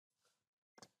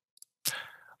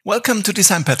Welcome to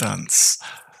Design Patterns.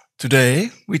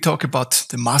 Today we talk about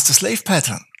the master-slave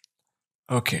pattern.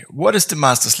 Okay, what is the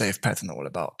master-slave pattern all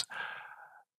about?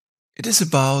 It is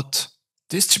about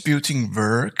distributing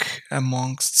work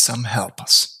amongst some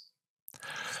helpers.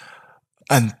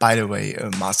 And by the way,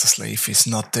 master-slave is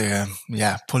not the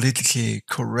politically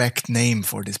correct name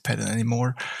for this pattern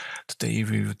anymore. Today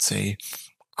we would say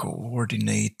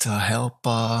coordinator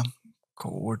helper,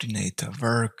 coordinator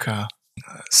worker,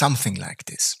 something like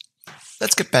this.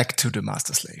 Let's get back to the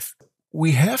master-slave.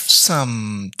 We have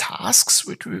some tasks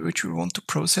which we want to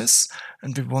process,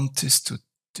 and we want this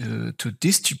to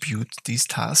distribute these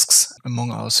tasks among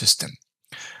our system.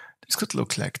 This could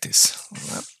look like this.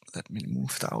 Well, let me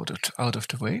move it out of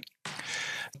the way.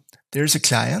 There's a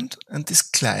client, and this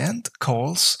client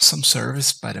calls some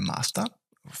service by the master,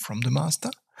 from the master,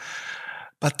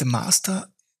 but the master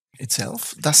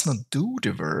itself does not do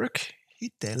the work.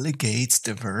 He delegates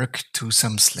the work to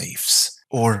some slaves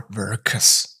or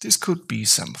workers. This could be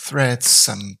some threads,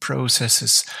 some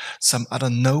processes, some other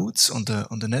nodes on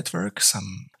the network,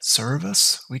 some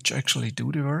servers which actually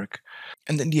do the work.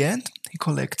 And in the end, he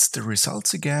collects the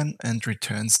results again and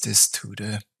returns this to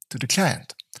the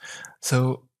client.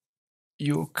 So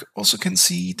you also can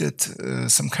see that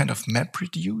some kind of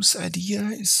MapReduce idea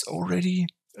is already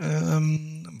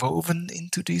woven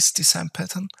into this design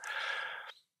pattern.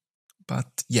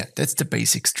 But yeah, that's the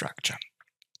basic structure.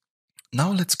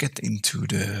 Now let's get into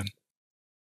the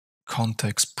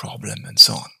context, problem, and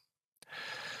so on.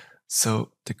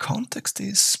 So the context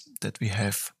is that we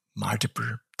have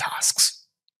multiple tasks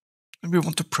and we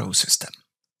want to process them.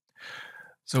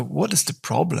 So what is the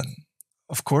problem?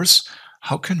 Of course,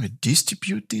 how can we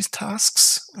distribute these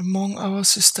tasks among our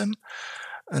system?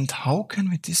 And how can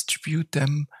we distribute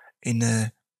them in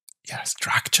a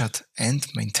structured and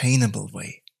maintainable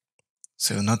way?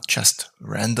 So not just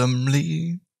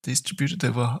randomly distributed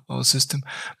over our system,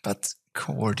 but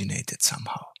coordinated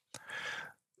somehow.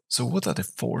 So what are the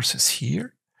forces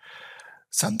here?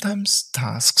 Sometimes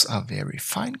tasks are very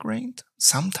fine-grained,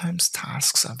 sometimes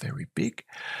tasks are very big.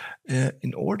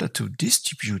 In order to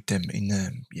distribute them in a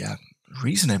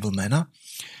reasonable manner,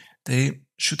 they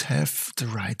should have the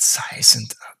right size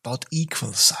and about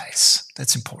equal size.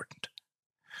 That's important.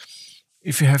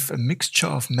 If you have a mixture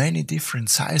of many different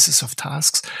sizes of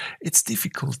tasks, it's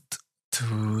difficult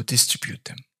to distribute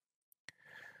them.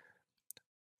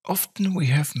 Often we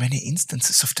have many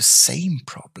instances of the same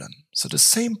problem. So the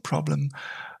same problem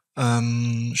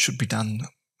should be done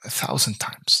 1,000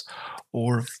 times.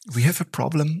 Or we have a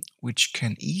problem which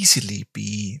can easily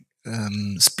be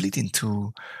split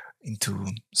into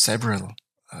several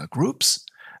groups,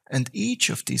 and each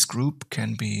of these groups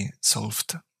can be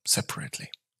solved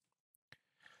separately.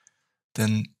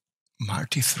 Then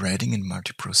multi-threading and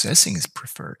multi-processing is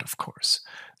preferred, of course.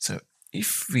 So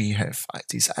if we have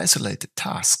these isolated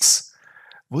tasks,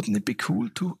 wouldn't it be cool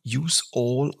to use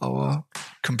all our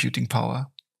computing power,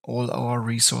 all our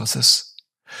resources?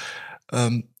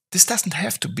 This doesn't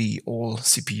have to be all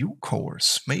CPU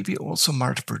cores, maybe also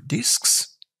multiple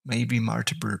disks, maybe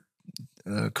multiple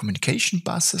communication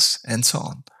buses, and so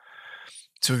on.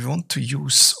 So we want to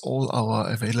use all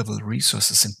our available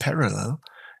resources in parallel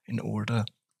in order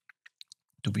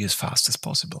to be as fast as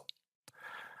possible.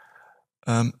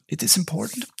 It is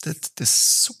important that the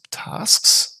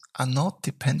subtasks are not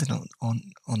dependent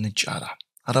on each other.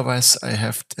 Otherwise, I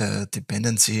have a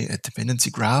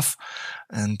dependency graph,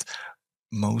 and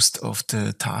most of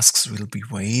the tasks will be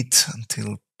wait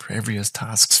until previous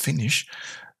tasks finish.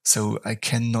 So I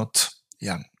cannot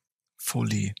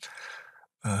fully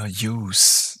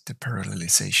use the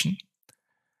parallelization.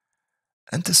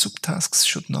 And the subtasks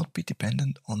should not be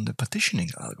dependent on the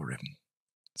partitioning algorithm.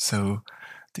 So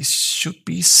this should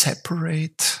be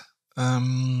separate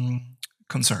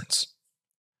concerns.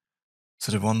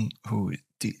 So the one who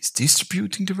is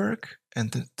distributing the work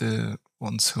and the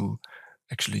ones who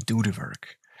actually do the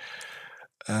work.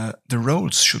 The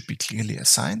roles should be clearly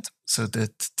assigned so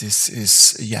that this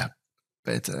is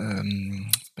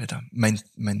better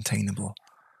maintainable.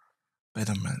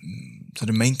 So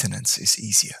the maintenance is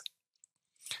easier.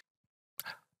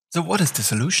 So what is the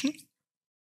solution?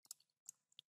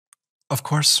 Of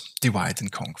course, divide and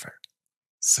conquer.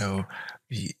 So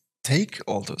we take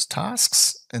all those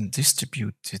tasks and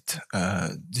distribute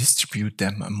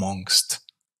them amongst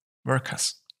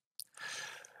workers.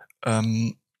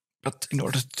 But in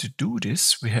order to do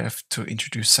this, we have to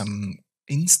introduce some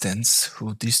instance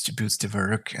who distributes the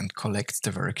work and collects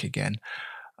the work again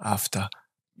after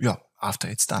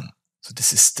it's done. So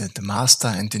this is the master,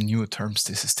 and in newer terms,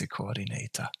 this is the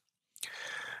coordinator.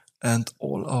 And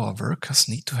all our workers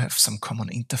need to have some common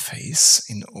interface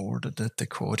in order that the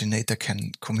coordinator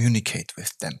can communicate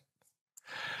with them.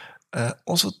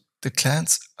 Also, the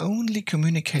clients only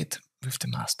communicate with the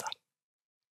master.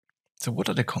 So what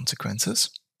are the consequences?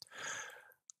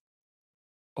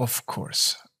 Of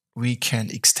course, we can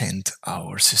extend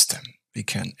our system. We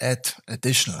can add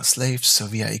additional slaves, so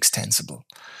we are extensible.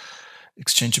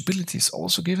 Exchangeability is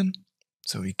also given,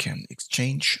 so we can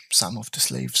exchange some of the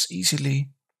slaves easily.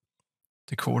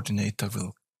 The coordinator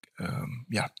will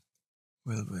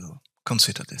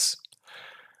consider this.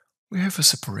 We have a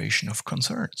separation of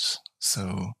concerns.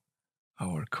 So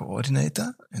our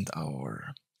coordinator and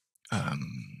our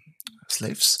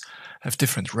slaves have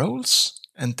different roles,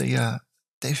 and they are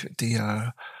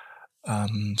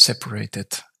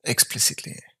separated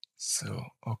explicitly. So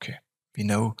okay, we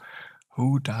know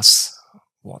who does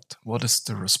what. What is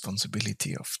the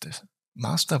responsibility of the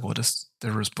master? What is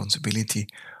the responsibility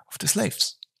of the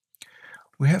slaves?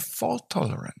 We have fault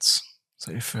tolerance.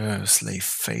 So if a slave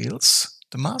fails,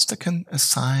 the master can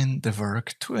assign the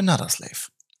work to another slave.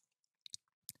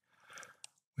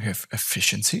 We have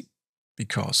efficiency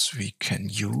because we can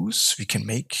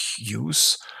make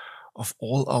use of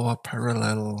all our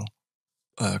parallel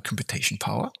computation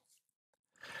power.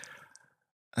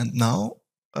 And now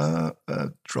a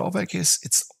drawback is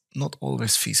it's not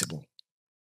always feasible.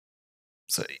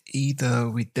 So either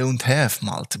we don't have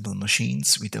multiple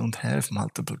machines, we don't have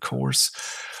multiple cores,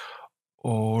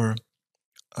 or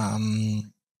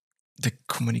the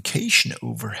communication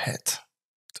overhead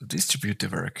to distribute the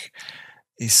work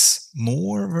is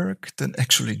more work than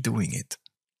actually doing it.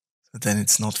 Then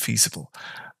it's not feasible.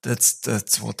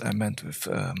 That's what I meant with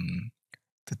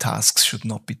the tasks should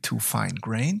not be too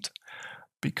fine-grained,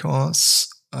 because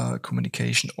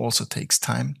communication also takes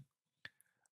time.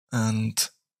 And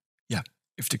yeah,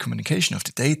 if the communication of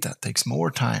the data takes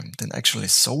more time than actually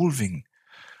solving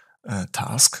a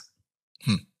task,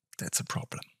 that's a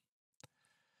problem.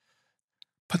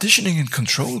 Partitioning and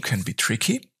control can be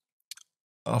tricky,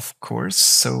 of course.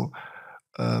 So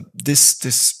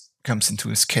this comes into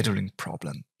a scheduling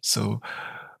problem. So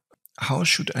how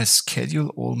should I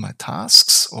schedule all my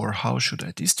tasks, or how should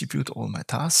I distribute all my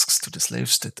tasks to the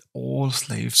slaves that all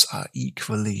slaves are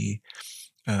equally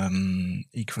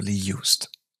used?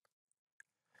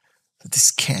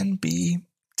 This can be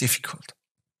difficult.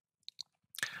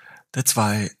 That's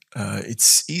why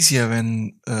it's easier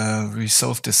when we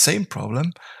solve the same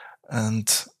problem,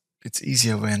 and it's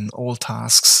easier when all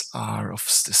tasks are of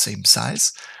the same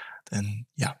size. Then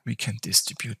yeah, we can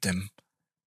distribute them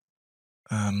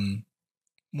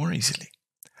more easily.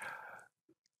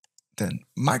 Then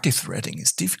multi-threading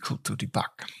is difficult to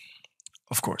debug.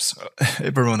 Of course,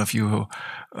 every one of you who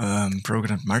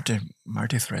programmed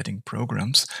multi-threading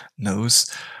programs knows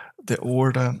the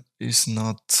order is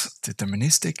not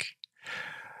deterministic,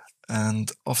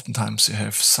 and oftentimes you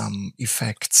have some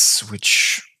effects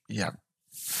which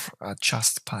are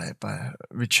just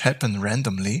which happen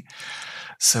randomly.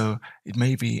 So it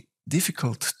may be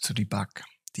difficult to debug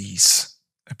these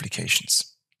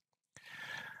applications.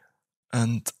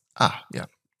 And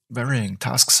varying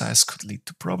task size could lead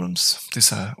to problems.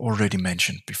 This I already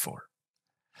mentioned before.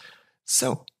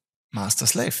 So,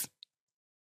 master-slave.